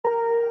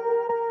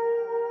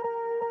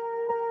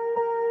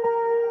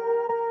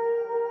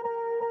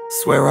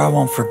Swear I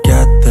won't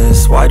forget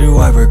this, why do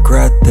I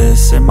regret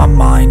this? In my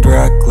mind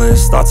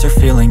reckless, thoughts are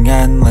feeling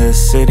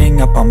endless. Sitting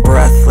up, I'm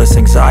breathless,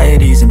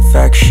 anxiety's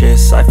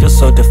infectious. I feel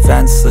so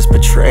defenseless,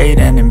 betrayed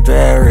and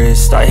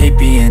embarrassed. I hate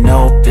being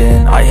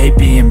open, I hate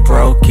being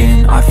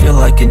broken. I feel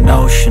like an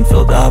ocean,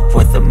 filled up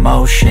with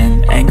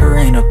emotion. Anger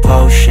ain't a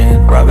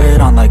potion, rub it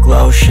on like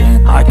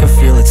lotion. I can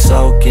feel it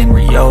soaking,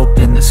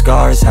 reopen, the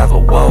scars have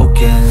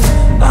awoken.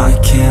 I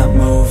can't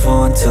move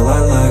on till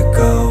I let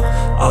go.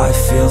 I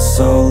feel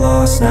so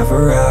lost,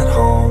 never at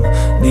home.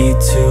 Need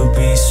to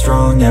be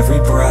strong, every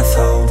breath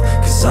hold.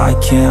 Cause I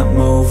can't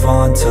move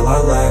on till I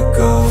let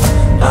go.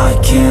 I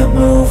can't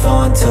move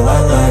on till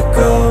I let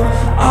go.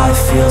 I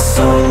feel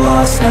so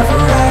lost, never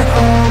at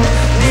home.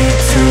 Need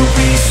to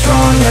be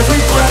strong,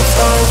 every breath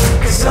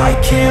hold. Cause I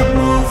can't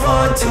move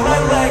on till I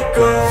let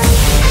go.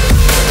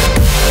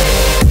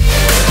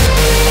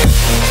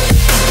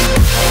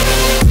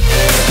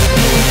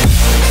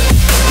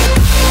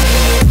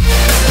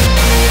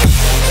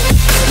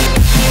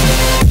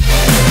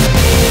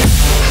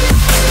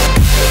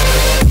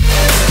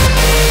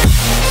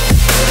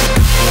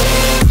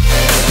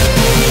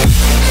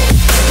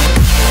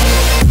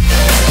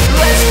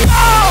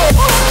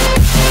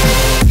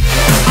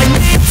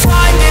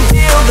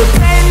 The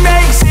pain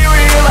makes it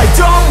real, I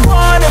don't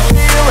wanna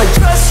feel, I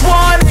just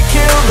wanna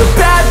kill the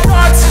bad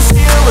thoughts and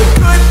steal a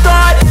good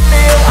thought and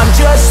feel. I'm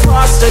just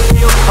lost, I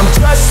feel, I'm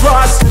just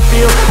lost, I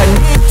feel. I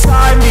need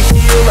time to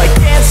heal, I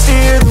can't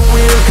steer the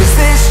wheel. Cause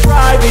this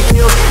drive it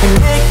kills,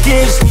 and it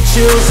gives me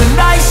chills. A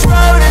nice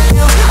road it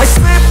feels, I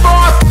slip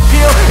off the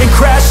peel and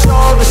crash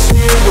all the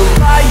steel. Will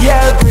I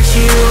ever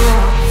heal?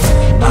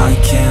 I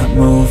can't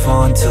move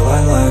on till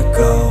I let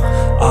go.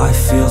 I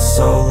feel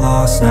so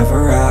lost,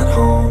 never at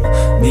home.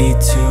 Need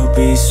to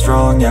be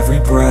strong, every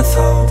breath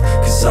hold.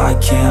 Cause I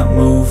can't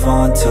move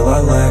on till I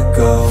let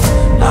go.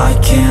 I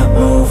can't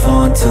move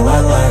on till I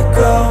let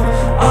go.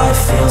 I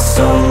feel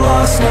so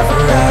lost, never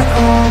at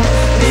home.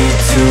 Need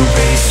to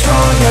be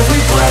strong,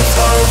 every breath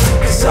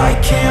hold. Cause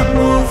I can't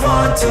move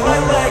on till I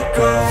let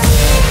go.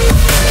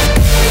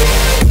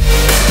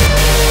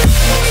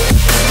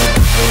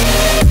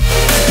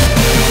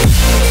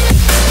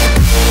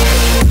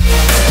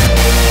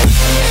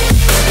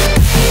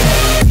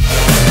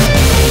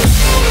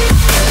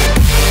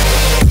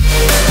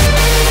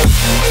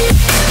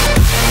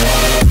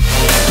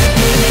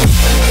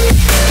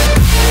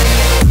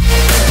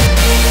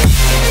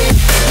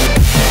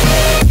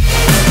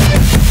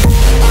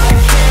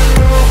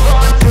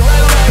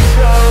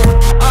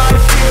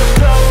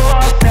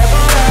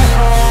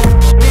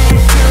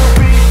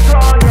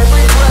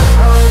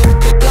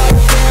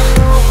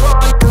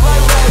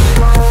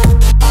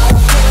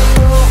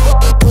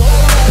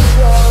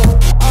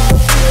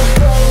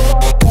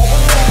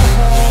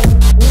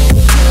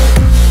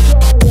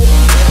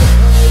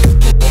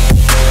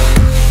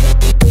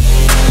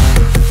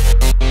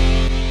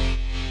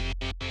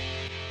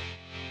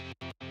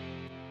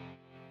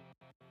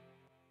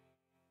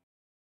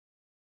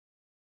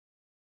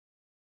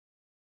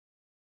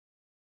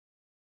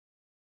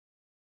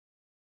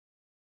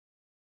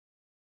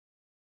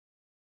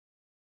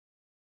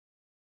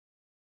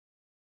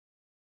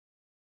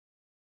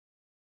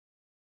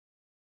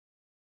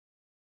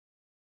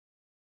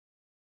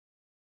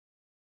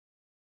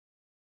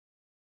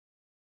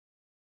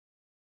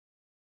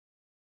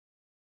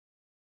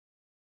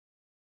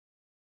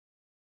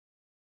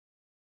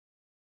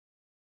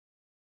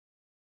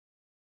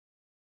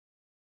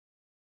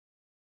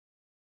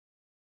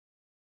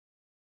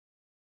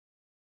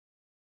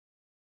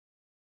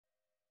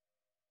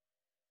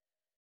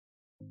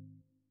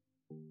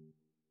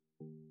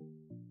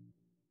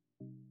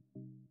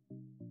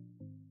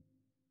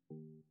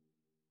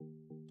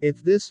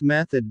 If this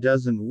method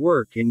doesn't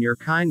work in your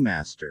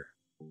KineMaster,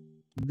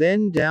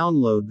 then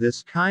download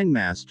this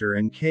KineMaster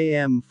and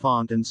KM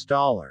font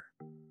installer.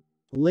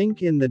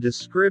 Link in the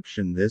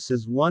description. This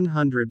is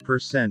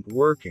 100%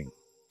 working.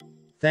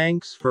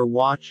 Thanks for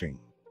watching.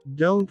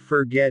 Don't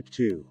forget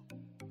to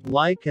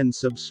like and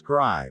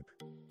subscribe.